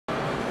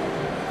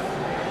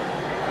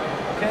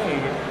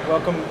Hey,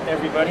 welcome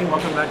everybody.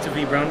 Welcome back to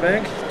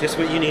vBrownbag. Just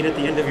what you need at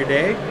the end of your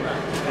day.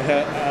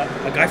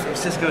 A guy from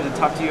Cisco to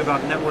talk to you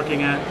about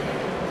networking at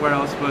where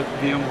else but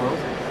VMworld.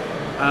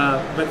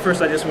 But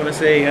first, I just want to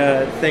say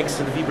thanks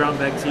to the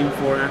vBrownbag team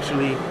for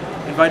actually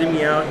inviting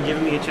me out and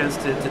giving me a chance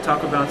to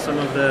talk about some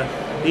of the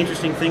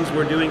interesting things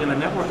we're doing in the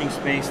networking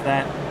space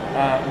that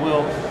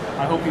will,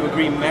 I hope you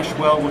agree, mesh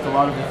well with a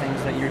lot of the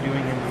things that you're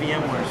doing in the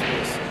VMware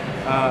space.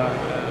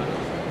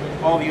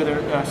 All the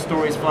other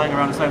stories flying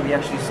around the site, we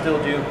actually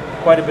still do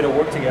quite a bit of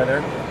work together.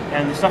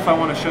 And the stuff I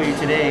want to show you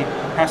today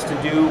has to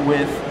do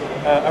with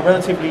a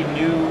relatively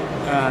new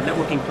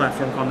networking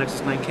platform called Nexus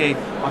 9K.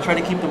 I'll try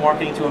to keep the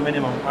marketing to a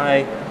minimum.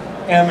 I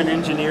am an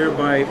engineer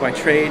by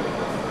trade.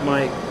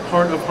 My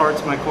heart of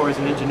hearts, my core is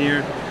an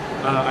engineer.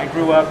 I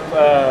grew up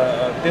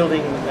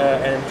building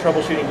and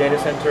troubleshooting data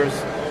centers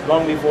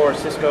long before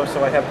Cisco,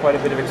 so I have quite a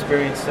bit of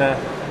experience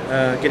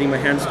getting my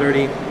hands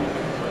dirty.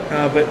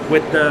 But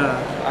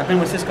I've been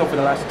with Cisco for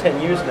the last 10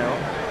 years now.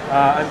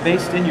 I'm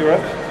based in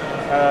Europe.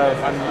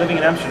 I'm living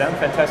in Amsterdam,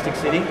 fantastic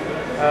city.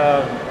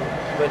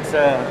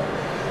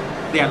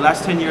 Yeah,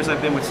 last 10 years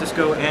I've been with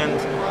Cisco, and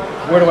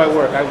where do I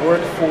work? I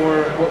work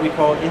for what we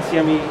call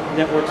EMEA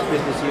Networks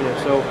business unit.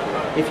 So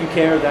if you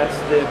care, that's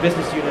the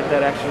business unit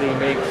that actually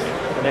makes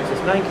the Nexus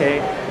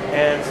 9K,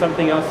 and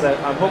something else that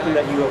I'm hoping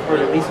that you have heard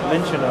at least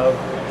mention of,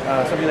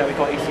 something that we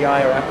call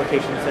ACI, or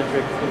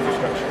application-centric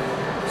infrastructure.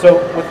 So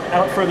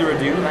without further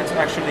ado, let's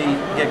actually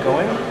get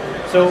going.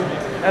 So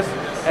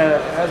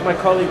as my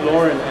colleague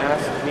Lauren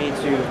asked me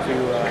to do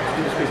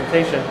this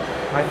presentation,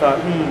 I thought,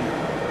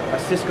 a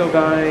Cisco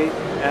guy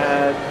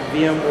at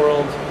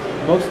VMworld,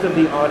 most of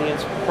the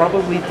audience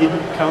probably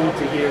didn't come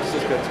to hear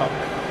Cisco talk.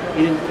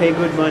 You didn't pay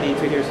good money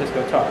to hear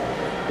Cisco talk.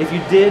 If you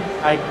did,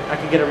 I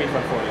could get a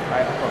refund for you,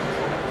 I promise.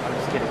 I'm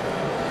just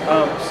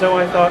kidding. So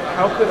I thought,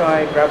 how could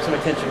I grab some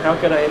attention? How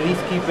could I at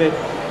least keep it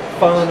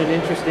fun and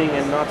interesting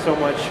and not so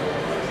much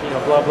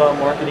blah blah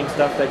marketing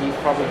stuff that you've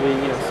probably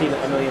seen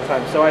a million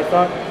times. So I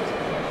thought,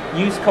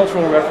 use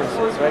cultural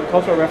references, right?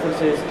 Cultural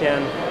references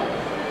can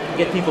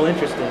get people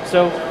interested.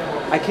 So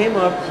I came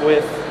up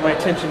with my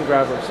attention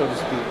grabber, so to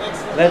speak.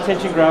 That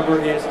attention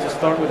grabber is to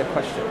start with a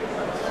question.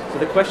 So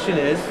the question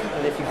is,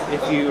 and if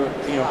you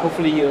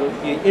hopefully you're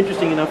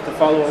interesting enough to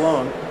follow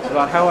along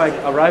about how I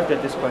arrived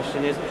at this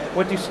question, is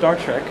what do Star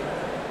Trek,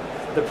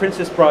 the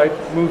Princess Bride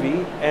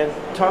movie, and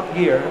Top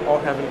Gear all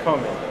have in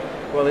common?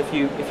 Well, if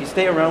you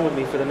stay around with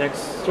me for the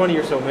next 20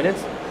 or so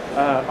minutes,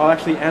 I'll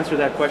actually answer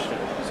that question.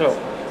 So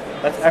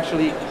let's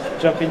actually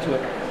jump into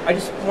it. I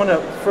just want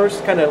to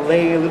first kind of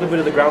lay a little bit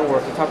of the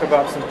groundwork to talk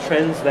about some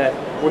trends that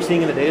we're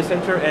seeing in the data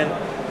center, and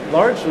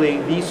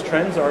largely these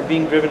trends are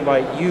being driven by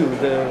you,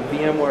 the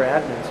VMware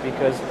admins,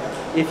 because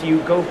if you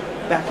go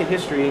back in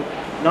history,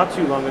 not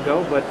too long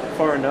ago, but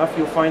far enough,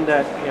 you'll find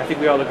that, I think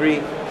we all agree,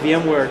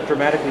 VMware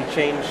dramatically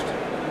changed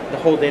the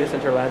whole data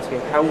center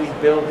landscape, how we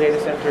build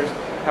data centers,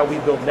 how we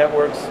build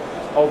networks,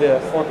 all the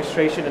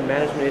orchestration and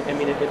management. I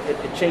mean,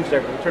 it changed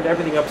everything. It turned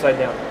everything upside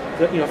down.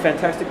 So,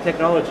 fantastic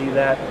technology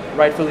that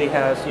rightfully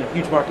has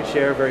huge market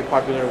share, very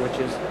popular, which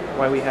is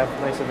why we have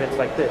nice events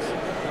like this.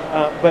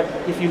 But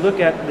if you look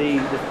at the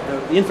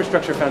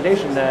infrastructure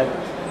foundation that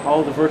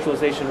all the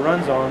virtualization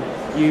runs on,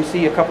 you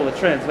see a couple of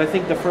trends. And I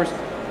think the first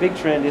big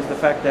trend is the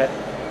fact that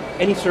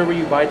any server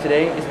you buy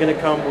today is going to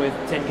come with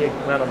 10 gig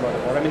LAN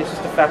motherboard. I mean, it's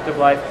just a fact of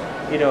life.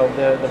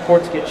 The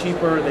ports get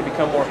cheaper, they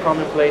become more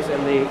commonplace,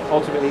 and they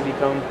ultimately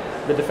become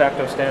the de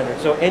facto standard.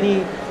 So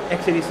any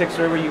x86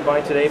 server you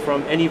buy today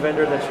from any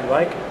vendor that you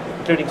like,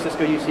 including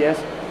Cisco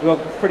UCS, will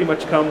pretty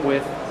much come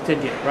with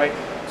 10 gig, right?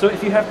 So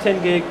if you have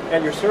 10 gig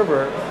at your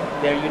server,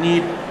 you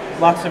need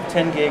lots of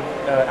 10 gig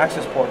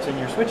access ports in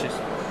your switches.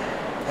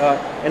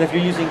 And if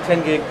you're using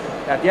 10 gig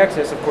at the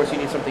access, of course you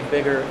need something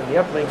bigger in the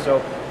uplink,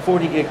 so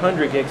 40 gig,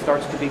 100 gig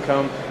starts to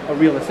become a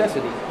real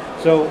necessity.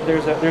 So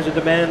there's a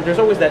demand, there's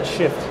always that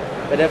shift,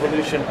 that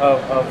evolution of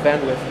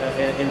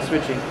bandwidth in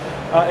switching.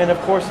 And of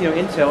course,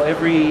 Intel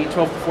every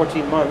 12 to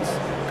 14 months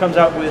comes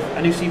out with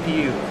a new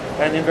CPU,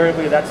 and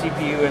invariably that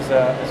CPU is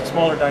a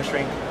smaller die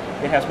shrink.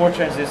 It has more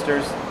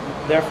transistors,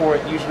 therefore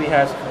it usually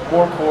has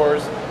more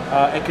cores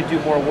and could do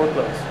more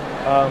workloads.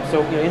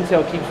 So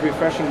Intel keeps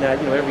refreshing that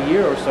every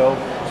year or so.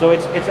 So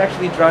it's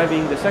actually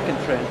driving the second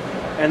trend,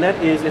 and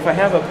that is, if I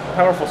have a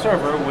powerful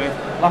server with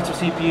lots of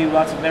CPU,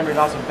 lots of memory,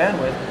 lots of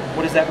bandwidth,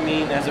 what does that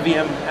mean as a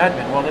VM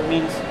admin? Well, that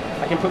means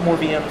I can put more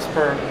VMs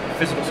per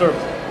physical server.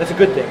 That's a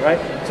good thing, right?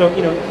 So,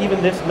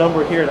 even this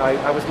number here,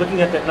 I was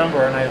looking at that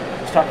number, and I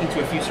was talking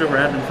to a few server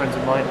admin friends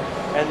of mine,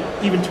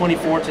 and even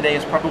 24 today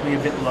is probably a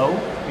bit low.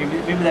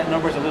 Maybe that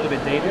number is a little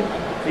bit dated,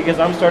 because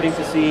I'm starting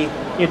to see,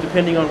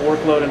 depending on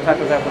workload and type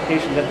of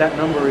application, that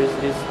number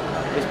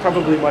is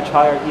probably much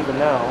higher even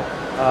now,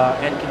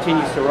 and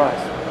continues to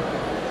rise.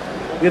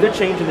 The other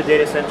change in the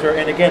data center,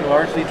 and again,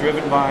 largely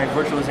driven by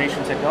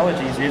virtualization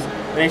technologies, is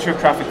the nature of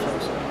traffic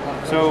flows.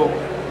 So,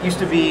 used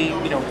to be,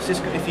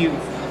 Cisco, if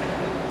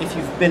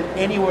you've been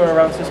anywhere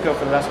around Cisco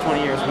for the last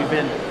 20 years, we've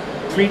been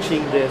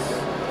preaching this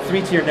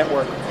three-tier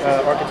network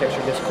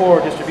architecture, this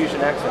core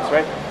distribution access,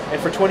 right?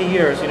 And for 20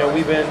 years,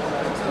 we've been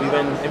we've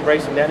been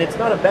embracing that. And it's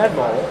not a bad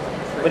model,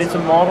 but it's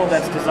a model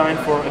that's designed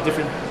for a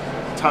different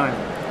time.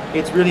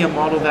 It's really a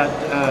model that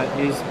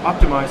is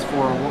optimized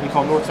for what we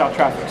call north-south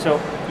traffic. So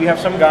you have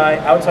some guy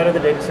outside of the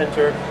data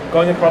center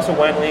going across a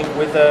WAN link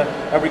with a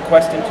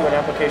request into an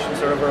application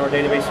server or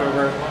database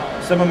server.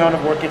 Some amount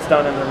of work gets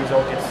done and the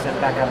result gets sent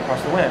back out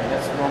across the WAN.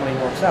 That's normally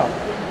north-south.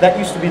 That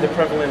used to be the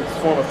prevalent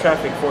form of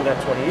traffic for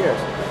that 20 years.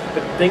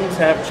 But things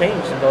have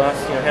changed in the last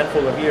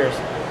handful of years,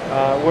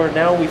 where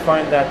now we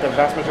find that the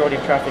vast majority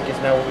of traffic is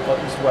now what we call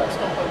east-west.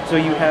 So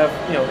you have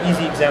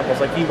easy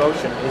examples like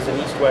vMotion is an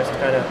east-west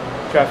kind of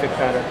traffic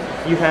pattern.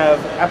 You have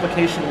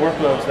application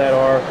workloads that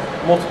are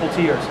multiple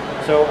tiers.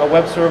 So a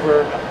web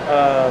server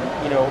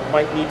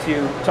might need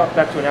to talk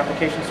back to an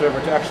application server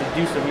to actually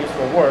do some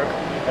useful work,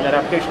 and that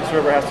application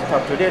server has to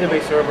talk to a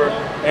database server,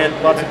 and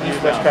lots of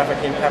east-west traffic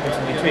happens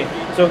in between.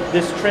 So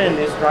this trend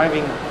is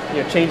driving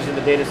changes in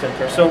the data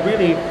center. So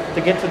really,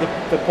 to get to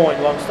the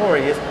point, long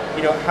story, is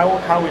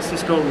how is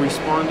Cisco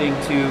responding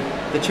to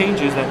the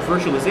changes that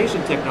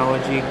virtualization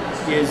technology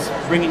is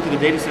bringing to the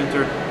data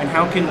center, and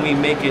how can we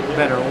make it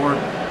better? Or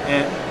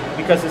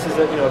because this is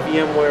a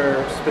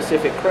VMware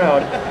specific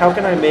crowd, how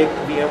can I make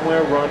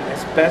VMware run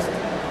as best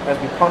as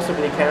we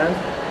possibly can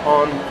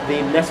on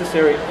the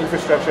necessary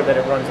infrastructure that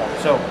it runs on?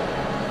 So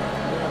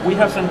we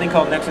have something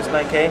called Nexus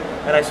 9K,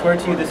 and I swear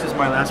to you this is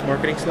my last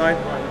marketing slide.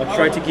 I'll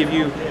try to give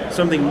you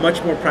something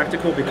much more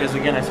practical because,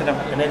 again, I said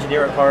I'm an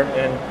engineer at heart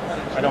and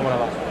I don't want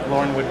to lie.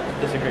 Lauren would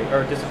disagree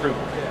or disapprove.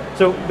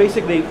 So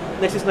basically,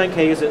 Nexus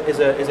 9K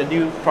is a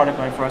new product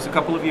line for us. A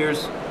couple of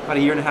years, about a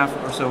year and a half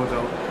or so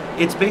ago.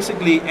 It's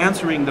basically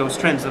answering those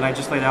trends that I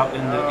just laid out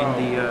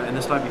in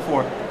the slide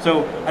before.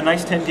 So a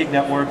nice 10 gig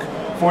network,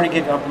 40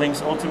 gig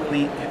uplinks,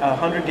 ultimately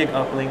 100 gig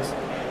uplinks.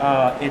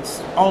 It's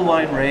all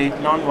line rate,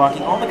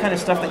 non-blocking, all the kind of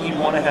stuff that you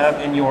want to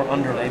have in your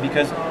underlay,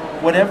 because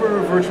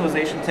whatever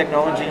virtualization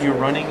technology you're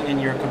running in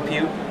your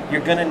compute,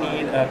 you're going to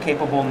need a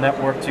capable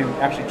network to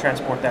actually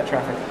transport that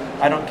traffic.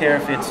 I don't care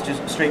if it's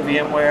just straight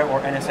VMware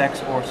or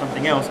NSX or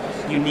something else,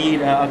 you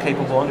need a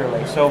capable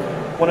underlay. So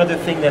one other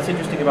thing that's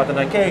interesting about the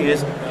 9K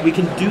is we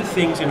can do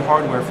things in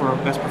hardware for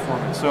best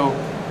performance. So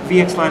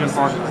VXLAN and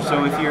hardware.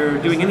 So if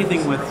you're doing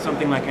anything with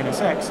something like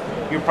NSX,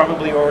 you're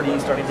probably already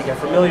starting to get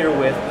familiar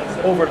with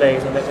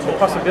overlays and the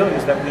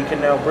possibilities that we can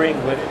now bring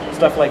with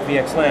stuff like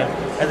VXLAN.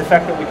 And the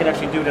fact that we can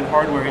actually do it in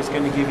hardware is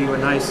going to give you a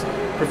nice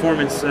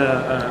performance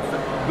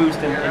boost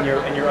in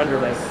your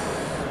underlay.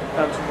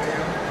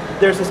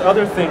 There's this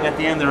other thing at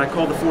the end that I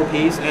call the 4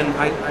 Ps, and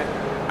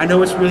I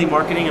know it's really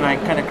marketing and I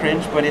kind of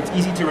cringe, but it's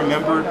easy to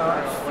remember,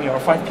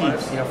 5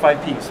 Ps,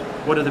 5 Ps.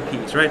 What are the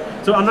Ps, right?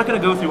 So I'm not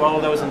going to go through all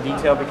of those in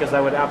detail because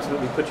that would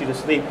absolutely put you to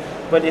sleep.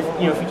 But if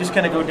you just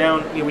kind of go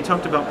down, we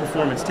talked about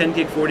performance, 10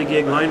 gig, 40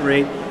 gig, line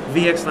rate,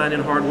 VXLAN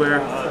and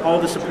hardware, all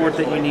the support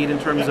that you need in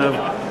terms of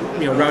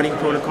routing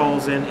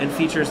protocols and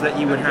features that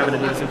you would have in a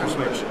data center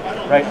switch,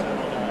 right?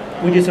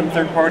 We did some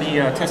third-party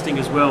testing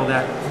as well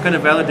that kind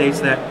of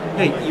validates that,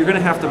 hey, you're going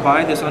to have to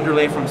buy this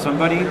underlay from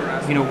somebody.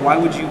 Why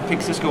would you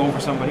pick Cisco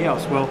over somebody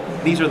else? Well,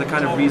 these are the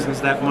kind of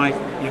reasons that might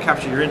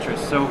capture your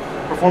interest. So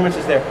performance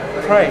is there.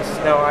 Price.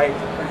 Now,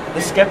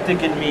 the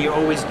skeptic in me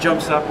always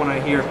jumps up when I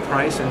hear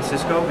price and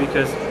Cisco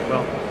because,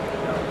 well,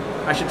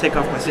 I should take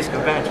off my Cisco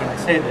badge when I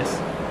say this,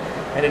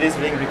 and it is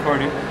being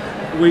recorded.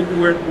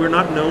 We're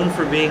not known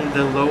for being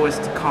the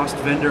lowest cost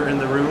vendor in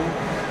the room.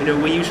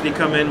 We usually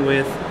come in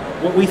with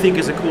what we think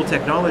is a cool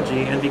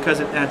technology, and because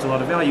it adds a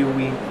lot of value,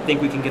 we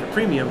think we can get a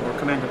premium or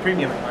command a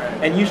premium.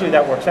 And usually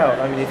that works out.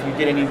 I mean, if you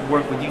get any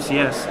work with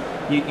UCS,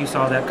 you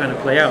saw that kind of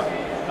play out.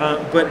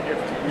 But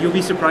you'll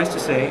be surprised to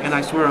say, and I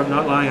swear I'm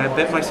not lying, I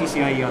bet my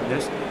CCIE on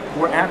this,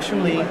 we're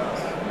actually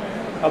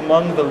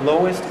among the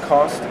lowest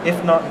cost,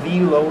 if not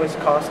the lowest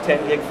cost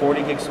 10 gig,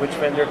 40 gig switch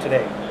vendor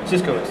today.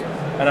 Cisco is,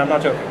 and I'm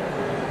not joking.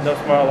 No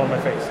smile on my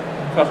face.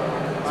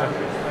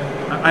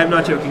 I'm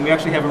not joking. We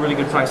actually have a really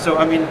good price. So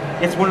I mean,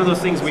 it's one of those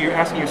things where you're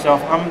asking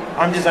yourself,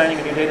 I'm designing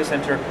a new data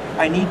center.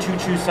 I need to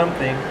choose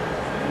something.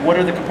 What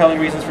are the compelling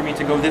reasons for me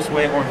to go this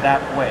way or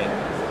that way?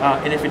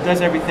 And if it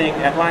does everything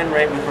at line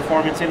rate with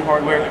performance in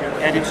hardware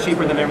and it's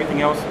cheaper than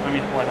everything else, I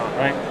mean, why not,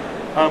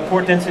 right?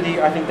 Port density,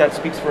 I think that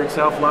speaks for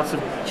itself. Lots of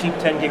cheap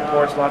 10 gig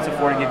ports, lots of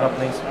 40 gig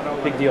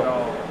uplinks. Big deal.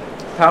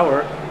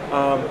 Power.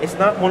 It's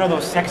not one of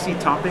those sexy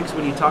topics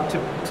when you talk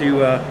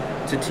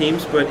to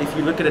teams, but if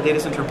you look at a data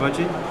center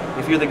budget,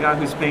 if you're the guy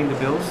who's paying the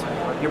bills,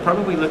 you're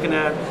probably looking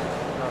at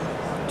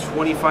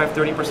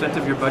 25-30%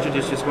 of your budget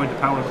is just going to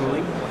power and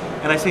cooling.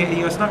 And I say,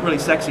 it's not really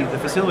sexy. The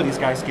facilities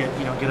guys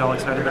get all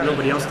excited, but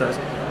nobody else does.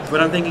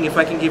 But I'm thinking if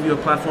I can give you a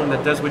platform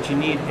that does what you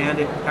need and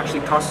it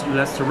actually costs you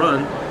less to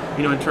run,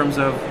 in terms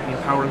of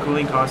power and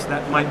cooling costs,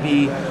 that might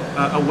be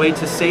a way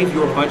to save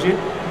your budget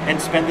and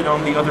spend it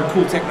on the other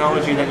cool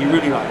technology that you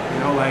really like.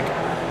 Like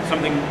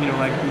something,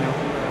 like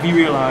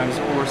vRealize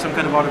or some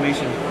kind of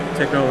automation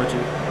technology.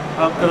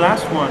 The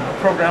last one,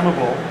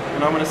 programmable,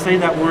 and I'm going to say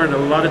that word a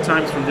lot of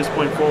times from this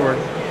point forward,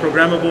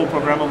 programmable.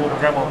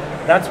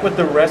 That's what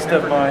the rest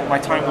of my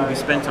time will be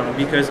spent on,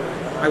 because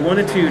I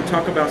wanted to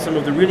talk about some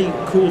of the really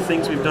cool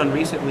things we've done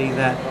recently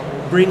that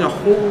bring a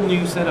whole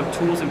new set of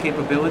tools and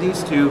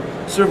capabilities to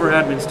server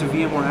admins, to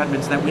VMware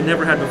admins that we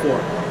never had before.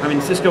 I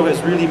mean, Cisco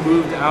has really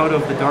moved out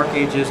of the dark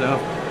ages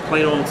of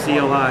plain old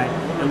CLI,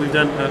 and we've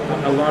done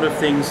a lot of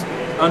things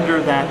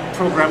under that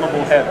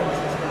programmable head.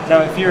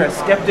 Now, if you're a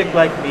skeptic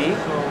like me,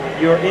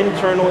 your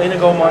internal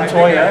Inigo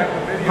Montoya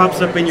pops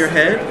up in your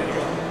head,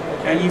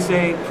 and you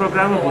say,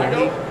 programmable,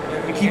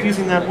 you keep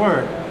using that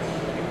word.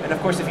 And of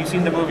course, if you've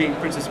seen the movie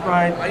Princess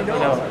Bride, you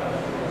know,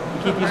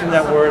 you keep using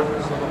that word.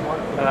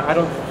 I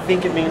don't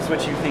think it means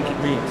what you think it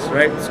means,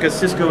 right? It's because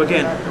Cisco,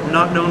 again,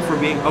 not known for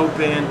being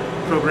open,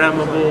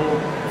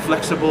 programmable,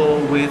 flexible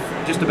with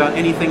just about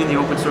anything in the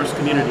open source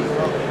community.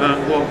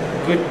 Well,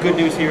 good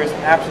news here is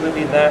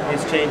absolutely that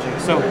is changing.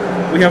 So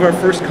we have our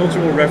first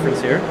cultural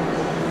reference here.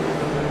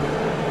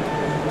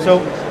 So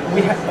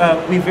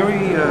we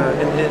very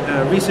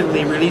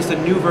recently released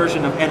a new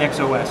version of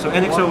NXOS. So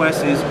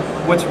NXOS is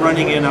what's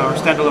running in our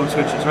standalone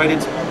switches, right?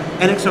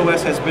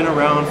 NXOS has been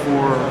around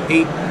for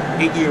eight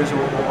years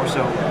or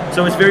so.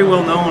 So it's very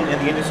well known in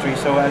the industry.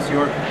 So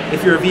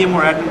if you're a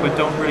VMware admin but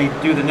don't really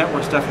do the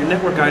network stuff, your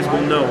network guys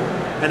will know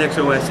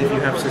NXOS if you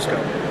have Cisco.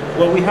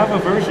 Well, we have a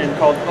version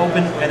called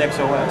Open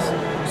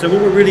NXOS. So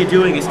what we're really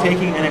doing is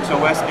taking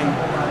NXOS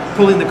and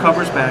pulling the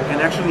covers back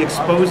and actually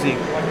exposing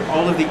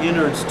all of the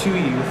innards to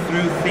you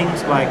through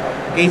things like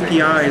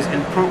APIs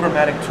and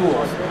programmatic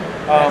tools.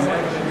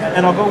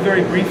 And I'll go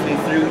very briefly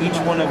through each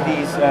one of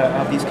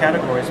these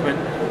categories. But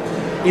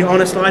you know,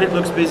 on a slide it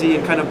looks busy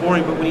and kind of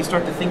boring, but when you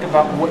start to think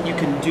about what you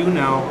can do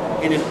now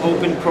in an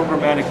open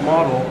programmatic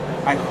model,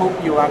 I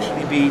hope you'll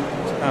actually be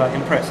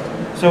impressed.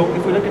 So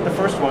if we look at the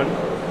first one,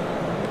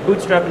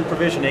 bootstrap and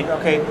provisioning,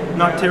 okay,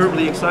 not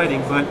terribly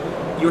exciting, but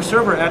your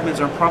server admins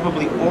are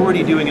probably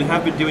already doing and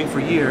have been doing for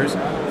years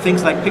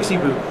things like Pixie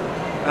boot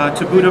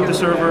to boot up the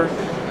server,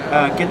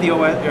 get the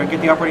OS or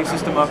get the operating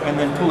system up, and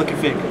then pull a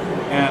config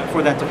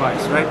for that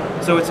device,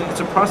 right? So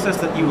it's a process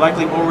that you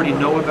likely already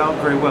know about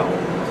very well.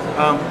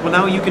 Well,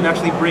 now you can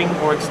actually bring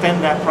or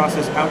extend that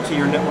process out to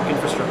your network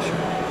infrastructure.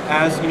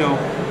 As you know,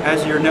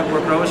 as your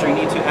network grows or you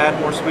need to add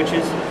more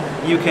switches,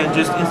 you can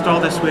just install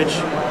the switch,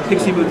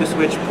 Pixie boot the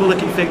switch, pull a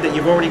config that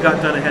you've already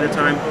got done ahead of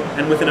time,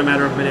 and within a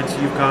matter of minutes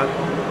you've got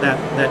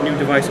that new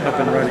device up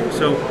and running.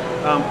 So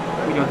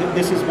you know,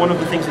 this is one of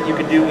the things that you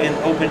can do in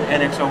Open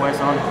NXOS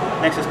on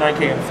Nexus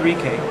 9K and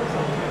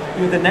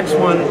 3K. The next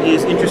one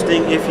is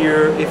interesting if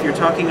you're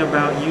talking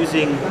about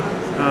using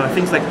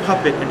things like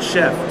Puppet and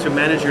Chef to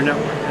manage your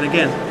network. And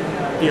again,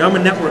 you know, I'm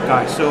a network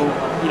guy, so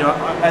you know,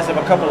 as of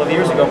a couple of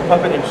years ago,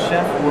 Puppet and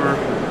Chef were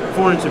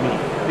foreign to me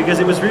because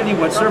it was really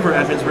what server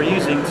admins were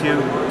using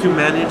to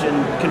manage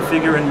and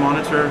configure and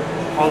monitor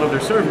all of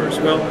their servers.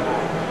 Well,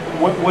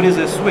 what is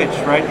a switch,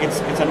 right?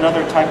 It's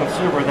another type of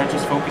server that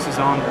just focuses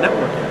on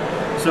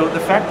networking. So the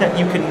fact that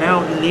you can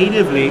now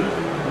natively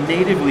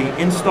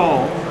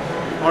install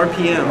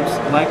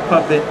RPMs like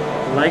Puppet,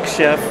 like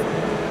Chef,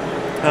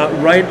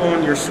 right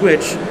on your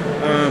switch.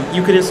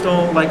 You could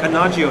install like a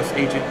Nagios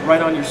agent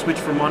right on your switch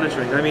for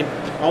monitoring. I mean,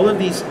 all of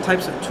these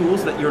types of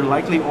tools that you're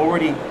likely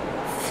already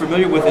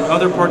familiar with in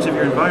other parts of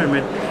your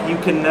environment, you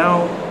can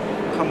now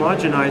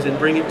homogenize and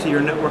bring it to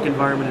your network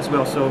environment as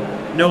well. So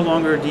no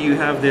longer do you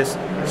have this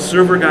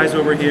server guys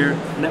over here,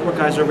 network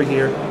guys over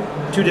here,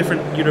 two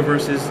different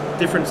universes,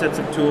 different sets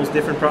of tools,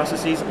 different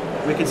processes.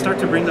 We can start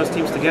to bring those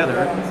teams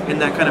together in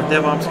that kind of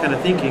DevOps kind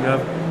of thinking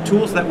of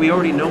tools that we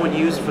already know and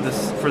use for the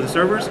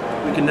servers,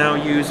 we can now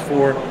use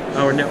for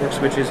our network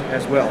switches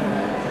as well.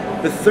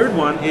 The third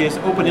one is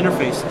open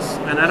interfaces.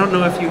 And I don't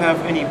know if you have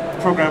any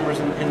programmers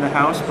in the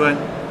house, but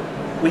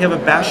we have a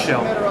bash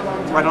shell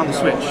right on the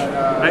switch,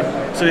 right?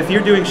 So if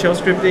you're doing shell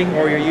scripting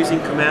or you're using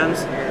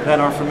commands that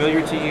are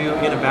familiar to you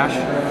in a bash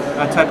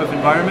type of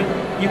environment,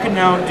 you can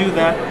now do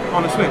that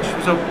on a switch.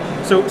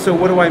 So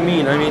what do I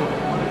mean? I mean,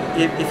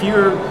 if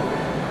you're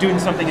doing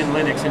something in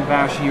Linux, in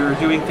bash, you're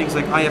doing things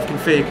like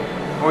ifconfig,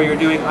 or you're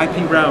doing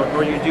IP route,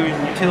 or you're doing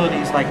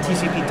utilities like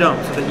TCP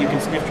dump so that you can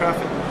sniff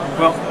traffic.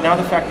 Well, now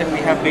the fact that we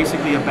have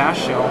basically a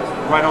bash shell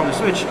right on the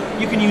switch,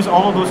 you can use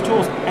all of those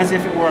tools as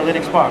if it were a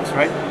Linux box,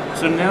 right?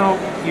 So now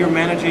you're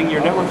managing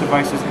your network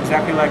devices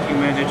exactly like you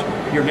manage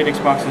your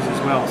Linux boxes as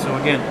well. So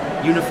again,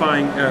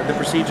 unifying the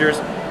procedures,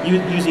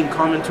 using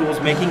common tools,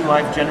 making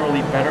life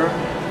generally better,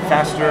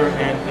 faster,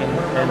 and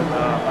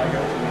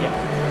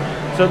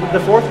yeah. So the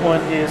fourth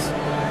one is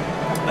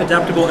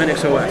adaptable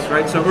NXOS,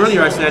 right? So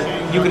earlier I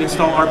said you could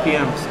install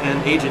RPMs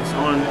and agents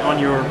on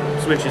your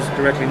switches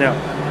directly now.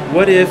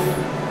 What if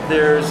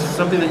there's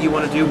something that you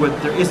want to do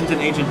but there isn't an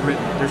agent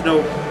written? There's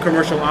no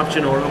commercial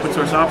option or open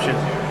source option.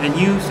 And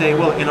you say,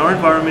 well, in our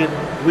environment,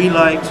 we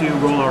like to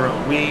roll our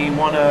own. We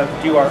want to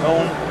do our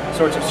own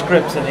sorts of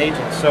scripts and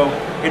agents. So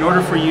in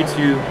order for you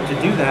to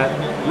do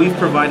that, we've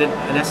provided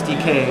an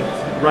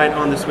SDK right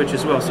on the switch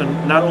as well. So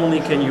not only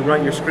can you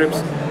write your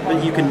scripts,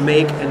 but you can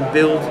make and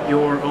build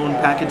your own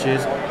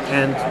packages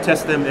and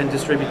test them and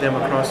distribute them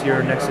across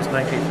your Nexus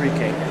 9K,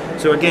 3K.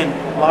 So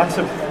again, lots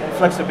of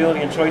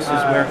flexibility and choices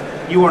where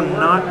you are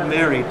not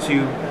married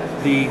to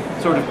the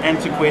sort of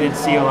antiquated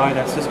CLI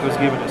that Cisco's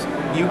given us.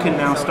 You can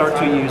now start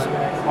to use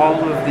all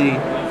of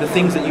the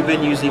things that you've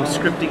been using,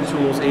 scripting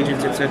tools,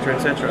 agents, etc.,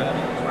 etc.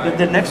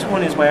 The next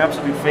one is my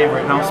absolute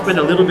favorite, and I'll spend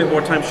a little bit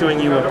more time showing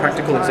you a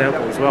practical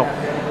example as well.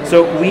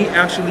 So we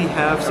actually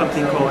have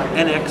something called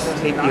NX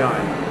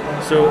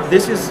API. So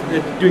this is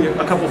doing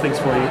a couple things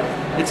for you.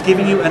 It's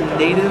giving you a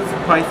native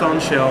Python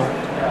shell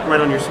right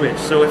on your switch.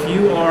 So if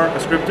you are a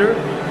scripter,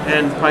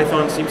 and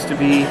Python seems to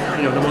be,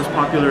 the most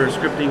popular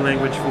scripting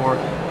language for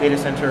data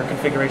center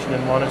configuration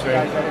and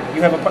monitoring,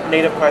 you have a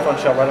native Python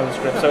shell right on the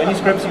script. So any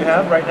scripts you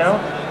have right now,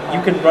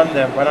 you can run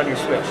them right on your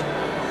switch.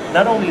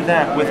 Not only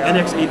that, with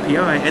NX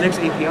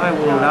API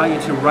will allow you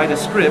to write a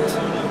script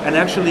and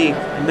actually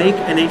make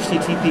an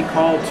HTTP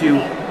call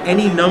to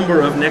any number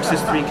of Nexus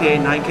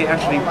 3K, 9K,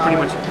 actually pretty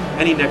much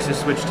any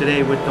Nexus switch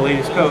today with the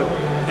latest code,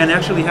 and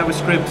actually have a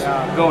script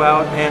go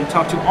out and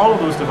talk to all of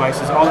those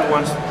devices all at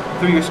once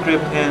through your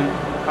script and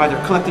either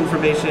collect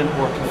information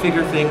or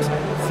configure things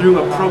through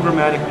a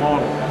programmatic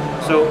model.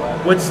 So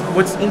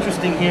what's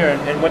interesting here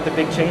and what the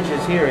big change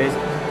is here is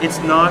it's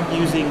not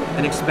using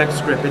an expect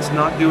script. It's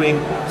not doing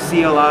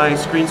CLI,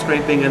 screen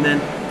scraping, and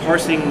then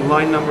parsing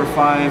line number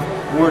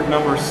 5, word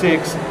number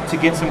 6 to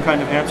get some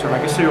kind of answer,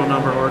 like a serial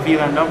number or a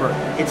VLAN number.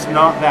 It's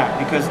not that,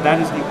 because that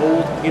is the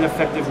old,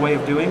 ineffective way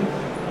of doing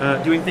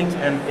things,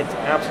 and it's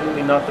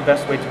absolutely not the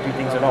best way to do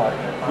things at all.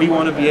 We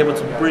want to be able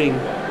to bring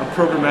a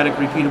programmatic,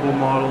 repeatable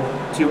model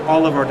to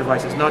all of our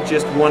devices, not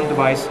just one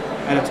device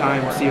at a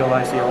time,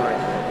 CLI.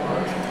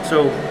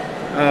 So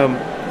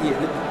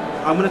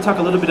I'm going to talk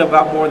a little bit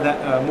about more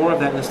of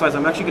that in the slides.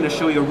 I'm actually going to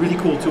show you a really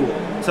cool tool,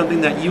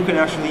 something that you can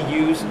actually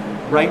use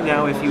right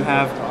now if you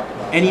have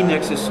any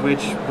Nexus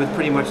switch with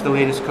pretty much the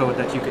latest code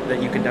that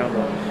you can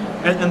download.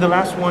 And the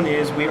last one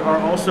is we are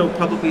also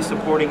publicly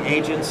supporting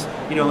agents.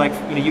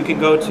 You can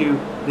go to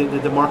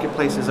the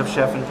marketplaces of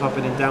Chef and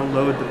Puppet and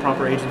download the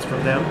proper agents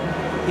from them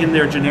in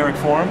their generic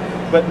form.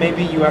 But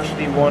maybe you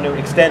actually want to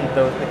extend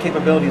the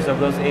capabilities of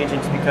those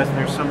agents because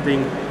there's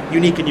something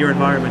unique in your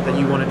environment that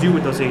you want to do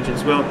with those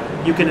agents. Well,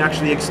 you can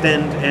actually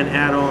extend and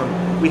add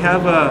on. We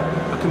have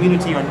a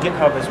community on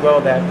GitHub as well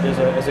that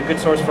is a good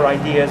source for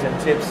ideas and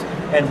tips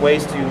and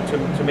ways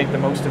to make the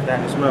most of that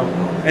as well.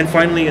 And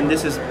finally, and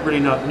this is really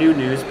not new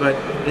news, but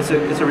it's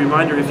a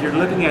reminder, if you're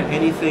looking at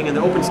anything in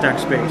the OpenStack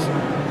space,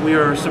 we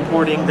are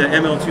supporting the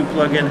ML2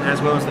 plugin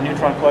as well as the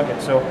Neutron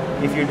plugin. So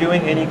if you're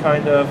doing any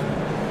kind of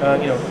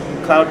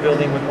cloud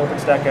building with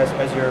OpenStack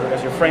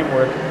as your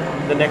framework,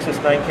 the Nexus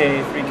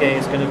 9K, 3K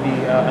is going to be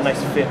a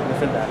nice fit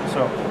within that.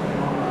 So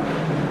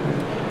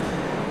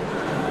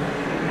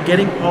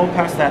getting all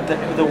past that,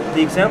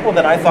 the example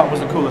that I thought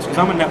was the coolest, because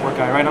I'm a network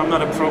guy, right? I'm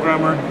not a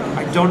programmer.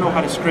 I don't know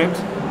how to script,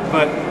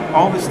 but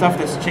all the stuff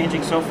that's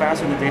changing so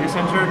fast in the data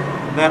center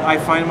that I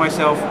find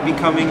myself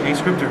becoming a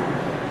scripter,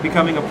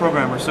 becoming a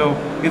programmer. So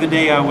the other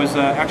day I was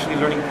actually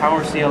learning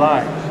Power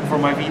CLI for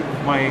my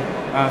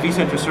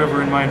vCenter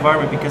server in my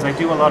environment, because I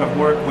do a lot of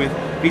work with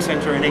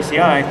vCenter and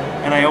ACI,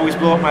 and I always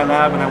blow up my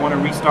lab and I want to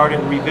restart it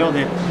and rebuild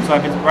it. So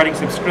I've been writing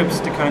some scripts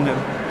to kind of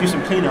do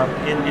some cleanup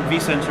in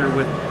vCenter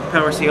with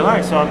Power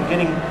CLI. So I'm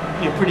getting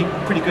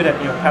pretty good at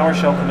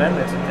PowerShell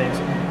commandlets and things.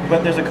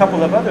 But there's a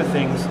couple of other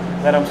things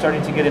that I'm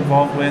starting to get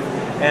involved with,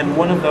 and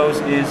one of those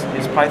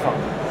is Python.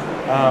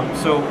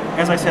 So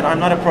as I said, I'm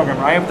not a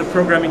programmer. I have the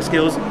programming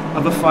skills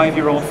of a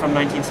 5-year-old from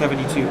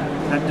 1972.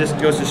 That just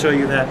goes to show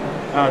you that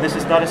this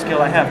is not a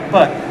skill I have.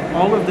 But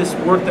all of this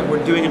work that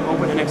we're doing in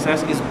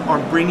OpenNXS are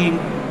bringing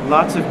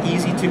lots of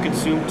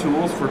easy-to-consume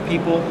tools for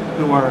people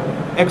who are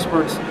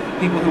experts,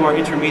 people who are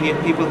intermediate,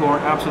 people who are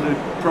absolute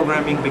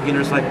programming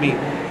beginners like me.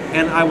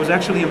 And I was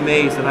actually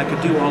amazed that I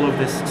could do all of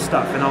this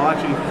stuff. And I'll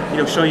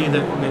actually show you the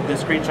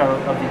screenshot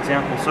of the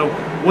example. So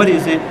what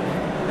is it?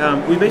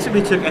 We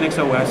basically took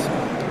NXOS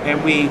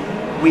and we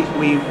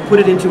put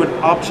it into an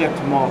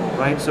object model,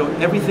 right? So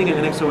everything in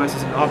NXOS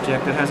is an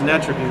object that has an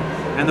attribute,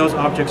 and those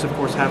objects, of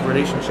course, have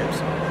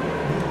relationships.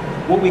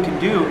 What we can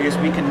do is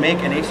we can make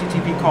an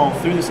HTTP call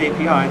through this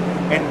API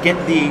and get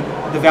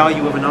the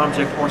value of an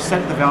object, or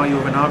set the value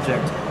of an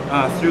object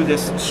through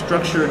this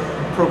structured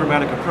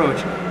programmatic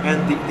approach.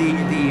 And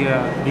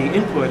the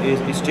input is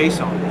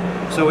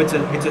JSON. So it's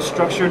a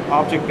structured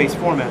object-based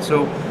format.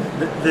 So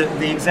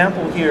the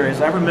example here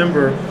is, I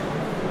remember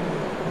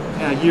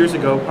years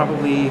ago,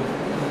 probably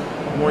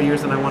more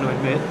years than I want to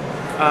admit,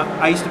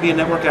 I used to be a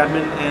network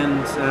admin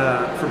and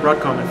for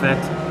Broadcom, in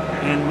fact,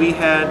 and we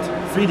had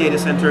 3 data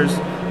centers.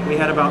 We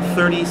had about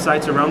 30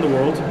 sites around the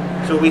world,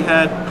 so we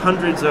had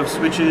hundreds of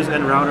switches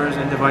and routers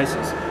and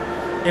devices.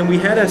 And we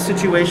had a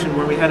situation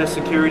where we had a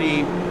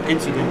security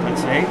incident,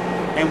 let's say,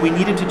 and we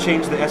needed to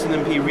change the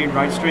SNMP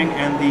read-write string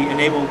and the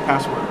enable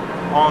password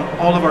on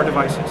all of our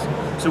devices.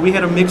 So we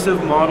had a mix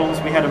of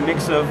models, we had a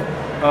mix of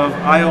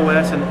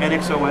iOS and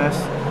NXOS,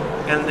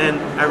 and then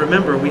I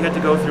remember we had to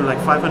go through like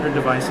 500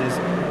 devices,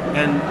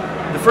 and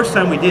the first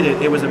time we did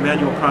it, it was a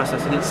manual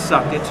process, and it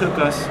sucked. It took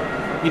us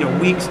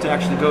weeks to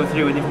actually go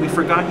through, and if we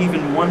forgot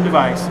even one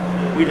device,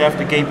 we left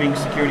a gaping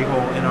security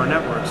hole in our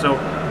network. So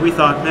we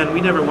thought, man,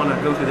 we never want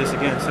to go through this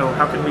again. So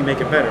how can we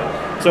make it better?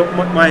 So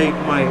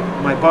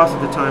my boss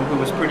at the time, who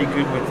was pretty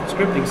good with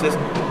scripting, says,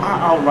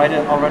 I'll write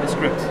a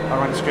script. I'll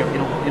write a script.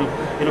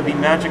 It'll be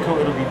magical.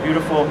 It'll be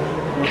beautiful.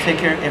 We'll take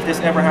care. If this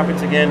ever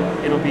happens again,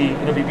 it'll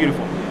be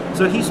beautiful.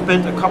 So he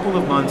spent a couple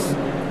of months,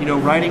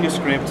 writing a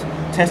script,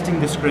 testing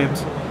the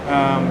script.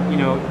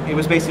 It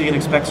was basically an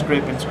expect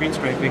script and screen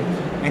scraping,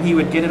 and he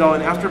would get it all.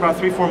 And after about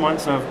 3-4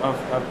 months of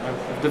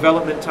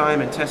development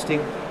time and testing,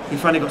 he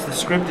finally goes, the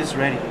script is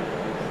ready.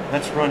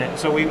 Let's run it.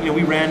 So we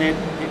ran it.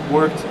 It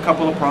worked. A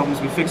couple of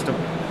problems, we fixed them,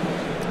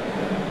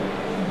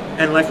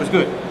 and life was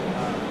good.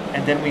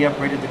 And then we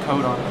upgraded the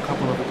code on a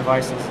couple of the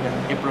devices,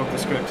 and it broke the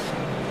scripts.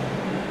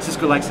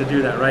 Cisco likes to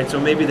do that, right? So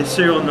maybe the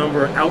serial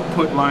number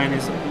output line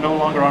is no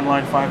longer on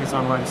line 5, it's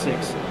on line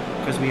 6,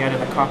 because we added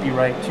a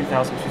copyright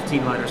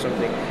 2015 line or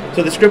something.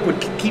 So the script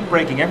would keep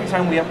breaking. Every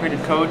time we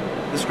upgraded code,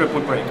 the script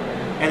would break.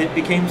 And it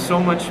became so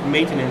much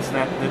maintenance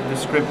that the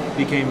script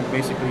became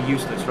basically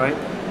useless, right?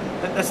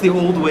 That's the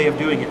old way of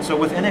doing it. So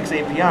with NX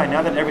API,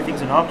 now that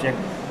everything's an object,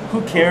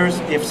 who cares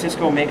if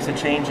Cisco makes a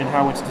change in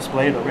how it's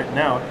displayed or written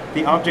out?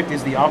 The object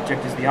is the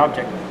object is the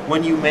object.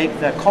 When you make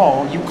that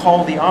call, you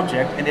call the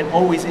object, and it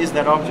always is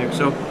that object.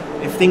 So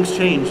if things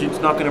change, it's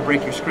not going to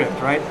break your script,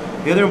 right?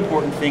 The other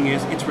important thing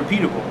is it's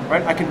repeatable,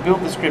 right? I can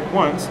build the script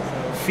once,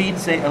 feed,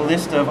 say, a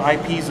list of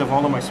IPs of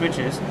all of my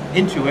switches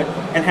into it,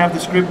 and have the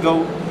script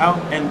go out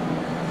and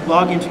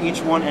log into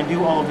each one and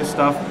do all of this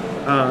stuff,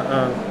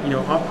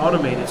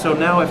 automated. So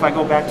now if I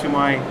go back to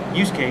my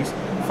use case,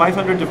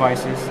 500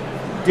 devices,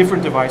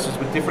 different devices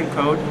with different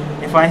code.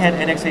 If I had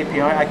NX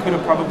API, I could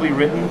have probably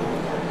written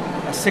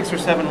a 6 or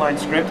 7 line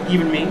script,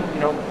 even me,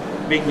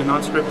 being the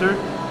non-scripter,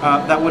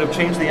 that would have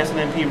changed the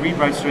SNMP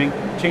read-write string,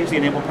 changed the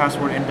enable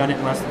password, and done it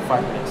in less than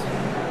 5 minutes.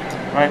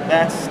 Right?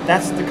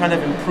 That's the kind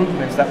of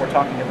improvements that we're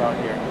talking about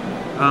here.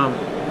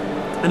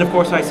 And of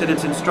course, I said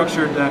it's in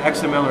structured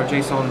XML or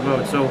JSON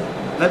mode. So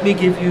let me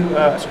give you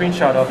a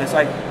screenshot of this.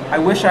 I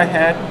wish I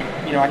had,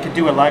 I could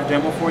do a live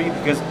demo for you,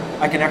 because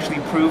I can actually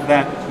prove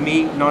that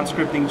me,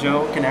 non-scripting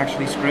Joe, can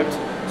actually script.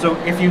 So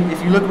if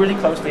you look really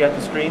closely at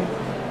the screen,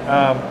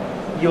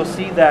 you'll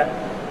see that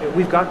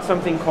we've got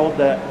something called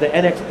the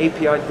NX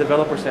API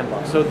Developer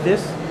Sandbox. So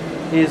this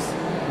is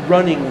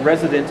running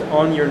resident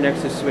on your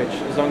Nexus switch,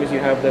 as long as you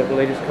have the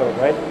latest code,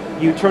 right?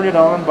 You turn it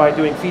on by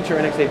doing feature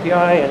NX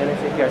API and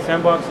NX API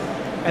Sandbox,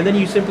 and then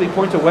you simply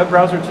point a web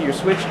browser to your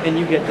switch, and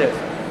you get this.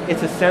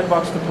 It's a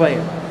sandbox to play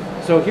in.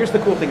 So here's the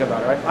cool thing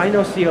about it, right? I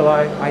know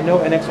CLI, I know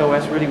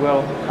NXOS really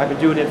well. I've been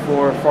doing it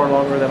for far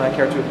longer than I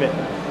care to admit.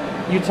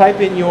 You type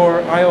in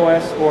your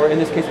iOS, or in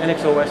this case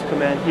NXOS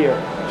command here,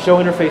 show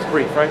interface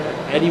brief, right?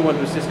 Anyone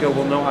who's Cisco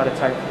will know how to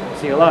type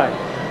CLI.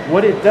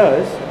 What it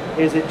does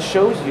is it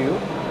shows you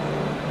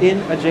in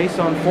a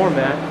JSON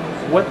format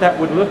what that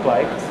would look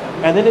like,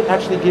 and then it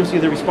actually gives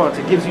you the response.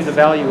 It gives you the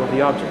value of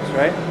the objects,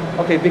 right?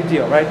 Okay, big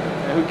deal, right?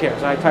 Who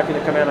cares? I typed in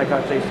a command, I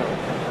got JSON.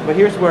 But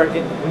here's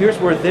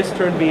where this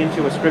turned me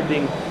into a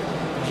scripting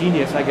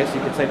genius, I guess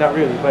you could say. Not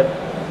really, but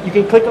you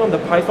can click on the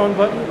Python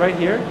button right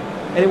here,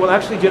 and it will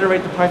actually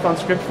generate the Python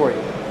script for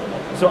you.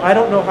 So I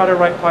don't know how to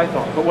write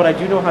Python, but what I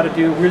do know how to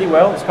do really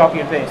well is copy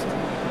and paste.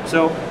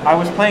 So I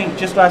was playing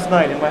just last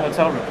night in my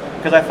hotel room,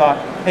 because I thought,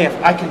 hey,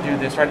 if I can do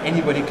this, right,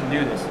 anybody can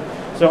do this.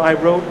 So I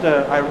wrote,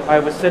 I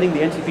was setting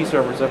the NTP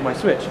servers of my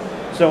switch.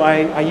 So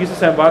I used the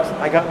sandbox,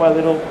 I got my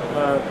little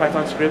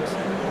Python scripts,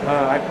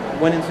 I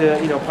went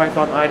into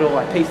Python idle,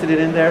 I pasted it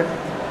in there,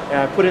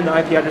 put in the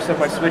IP address of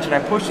my switch, and I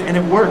pushed it, and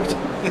it worked.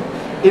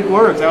 It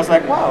worked. I was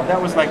like, wow, that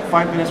was like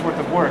 5 minutes worth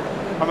of work.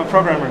 I'm a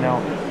programmer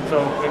now,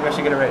 so maybe I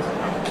should get a raise.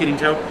 Kidding,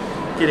 Joe?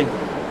 Kidding.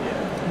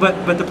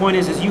 But the point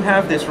is you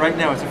have this right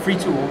now. It's a free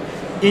tool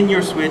in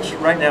your switch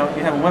right now.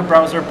 You have a web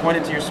browser, point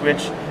it to your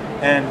switch,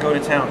 and go to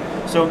town.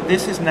 So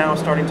this is now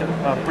starting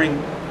to bring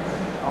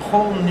a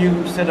whole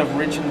new set of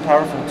rich and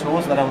powerful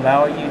tools that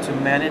allow you to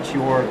manage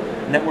your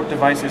network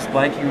devices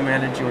like you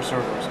manage your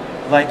servers,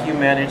 like you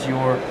manage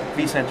your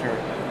vCenter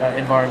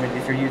environment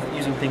if you're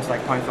using things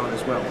like Python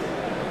as well.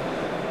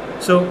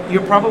 So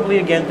you're probably,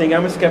 again, thinking,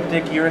 I'm a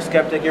skeptic, you're a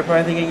skeptic, you're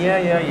probably thinking,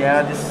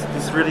 yeah,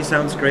 this really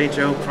sounds great,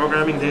 Joe,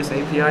 programming this,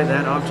 API,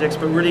 that, objects,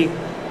 but really,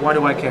 why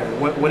do I care?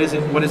 What does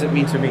it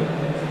mean to me?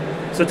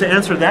 So to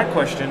answer that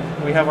question,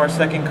 we have our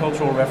second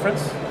cultural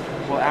reference.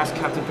 We'll ask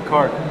Captain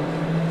Picard.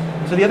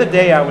 So the other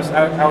day I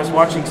was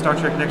watching Star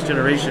Trek Next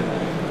Generation,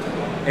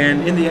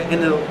 and in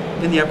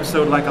the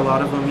episode, like a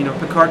lot of them,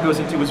 Picard goes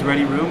into his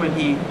ready room, and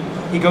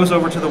he goes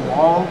over to the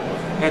wall,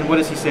 and what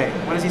does he say?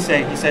 What does he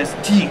say? He says,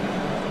 tea.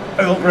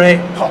 Earl Grey,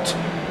 hot,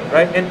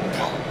 right? And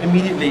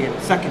immediately,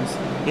 in seconds,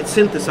 it's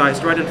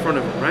synthesized right in front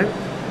of him, right?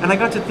 And I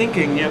got to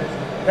thinking,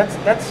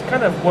 that's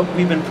kind of what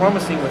we've been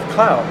promising with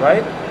cloud,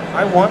 right?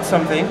 I want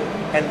something,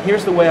 and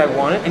here's the way I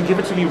want it, and give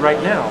it to me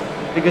right now.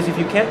 Because if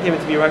you can't give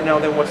it to me right now,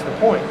 then what's the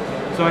point?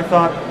 So I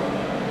thought,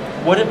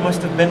 what it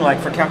must have been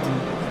like for Captain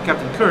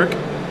Kirk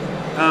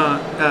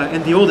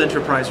in the old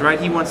Enterprise, right?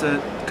 He wants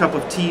a cup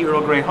of tea,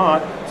 Earl Grey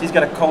hot, so he's got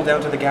to call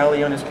down to the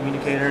galley on his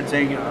communicator and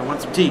say, I want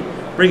some tea,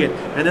 bring it.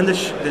 And then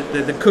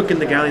the cook in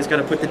the galley's got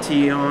to put the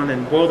tea on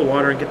and boil the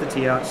water and get the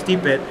tea out,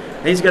 steep it,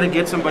 and he's got to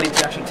get somebody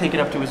to actually take it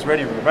up to his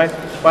ready room, right?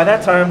 By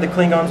that time, the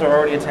Klingons are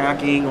already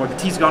attacking, or the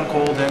tea's gone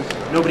cold,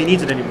 and nobody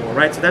needs it anymore,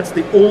 right? So that's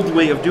the old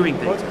way of doing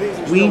things.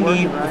 We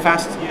need the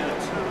fast,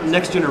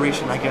 next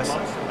generation, I guess,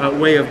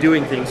 way of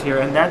doing things here,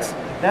 and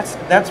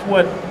that's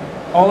what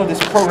all of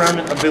this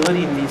programming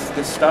ability and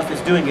this stuff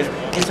is doing. Is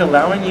it's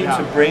allowing you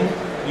to bring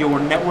your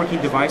networking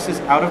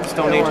devices out of the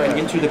Stone Age and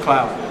into the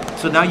cloud.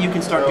 So now you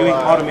can start doing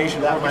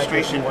automation,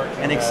 orchestration,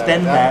 and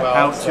extend that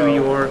out to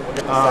your,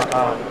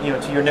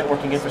 to your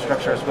networking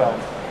infrastructure as well.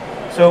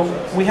 So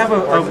we have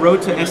a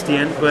road to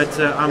SDN, but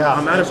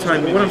I'm out of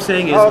time. But what I'm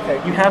saying is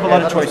you have a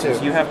lot of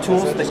choices. You have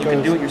tools that you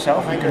can do it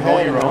yourself. You can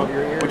roll your own,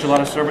 which a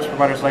lot of service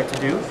providers like to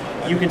do.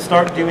 You can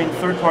start doing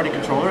third-party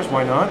controllers.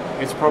 Why not?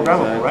 It's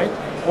programmable, right?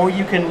 Or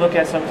you can look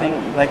at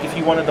something like if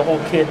you wanted the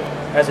whole kit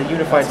as a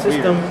unified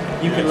system,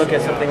 you can look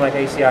at something like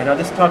ACI. Now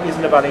this talk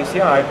isn't about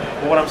ACI,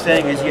 but what I'm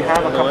saying is you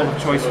have a couple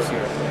of choices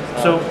here.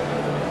 So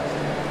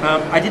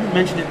I didn't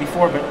mention it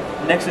before, but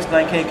Nexus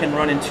 9K can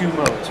run in 2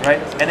 modes,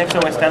 right?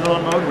 NXOS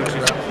standalone mode, which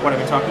is what I've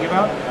been talking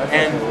about,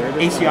 and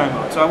ACI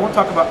mode. So I won't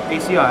talk about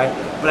ACI,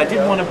 but I did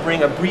want to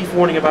bring a brief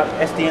warning about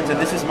SDNs, and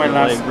this is my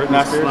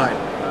last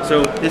slide.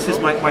 So this is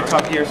my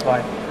top tier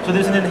slide. So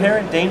there's an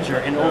inherent danger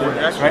in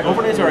overlays, right?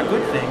 Overlays are a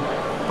good thing,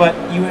 but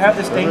you have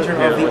this danger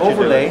of the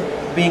overlay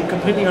being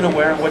completely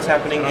unaware of what's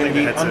happening in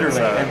the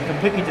underlay and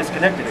completely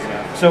disconnected.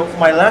 So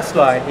my last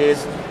slide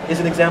is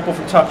an example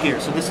from Top Gear.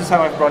 So this is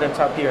how I've brought in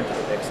Top Gear into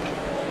the mix.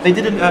 They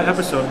did an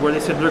episode where they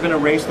said they're going to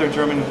race their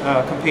German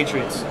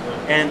compatriots.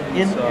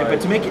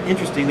 But to make it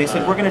interesting, they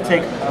said we're going to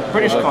take a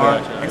British car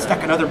and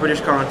stack another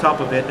British car on top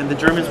of it, and the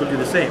Germans would do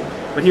the same.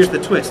 But here's the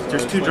twist.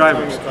 There's 2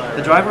 drivers.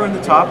 The driver in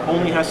the top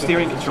only has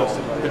steering control.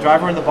 The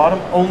driver in the bottom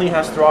only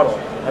has throttle.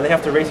 And they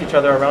have to race each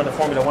other around the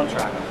Formula 1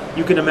 track.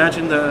 You can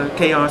imagine the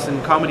chaos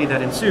and comedy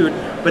that ensued,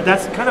 but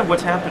that's kind of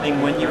what's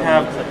happening when you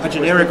have a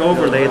generic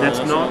overlay that's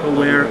not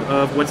aware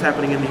of what's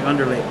happening in the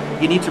underlay.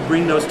 You need to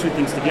bring those 2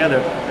 things together,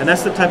 and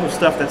that's the type of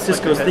stuff that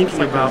Cisco's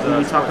thinking about when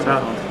we talk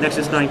about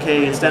Nexus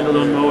 9K in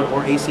standalone mode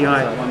or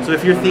ACI. So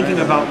if you're thinking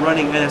about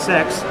running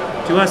NSX,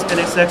 to us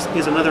NSX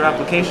is another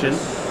application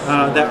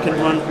that can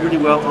run really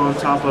well on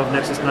top of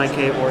Nexus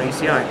 9K or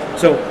ACI.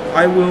 So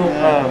I will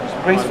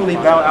gracefully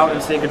bow out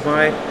and say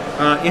goodbye.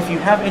 If you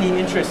have any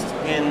interest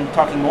in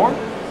talking more,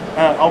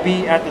 I'll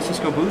be at the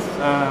Cisco booth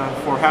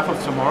for half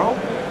of tomorrow.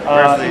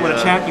 You want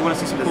to chat, you want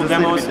to see some cool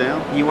demos,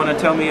 you want to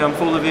tell me I'm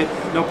full of it,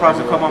 no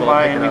problem, come on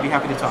by and we'd be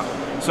happy to talk.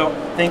 So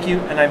thank you,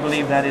 and I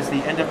believe that is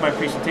the end of my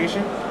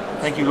presentation.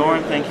 Thank you,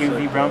 Lauren, thank you,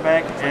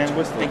 vBrownbag,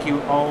 and thank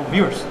you all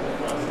viewers.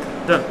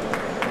 Done.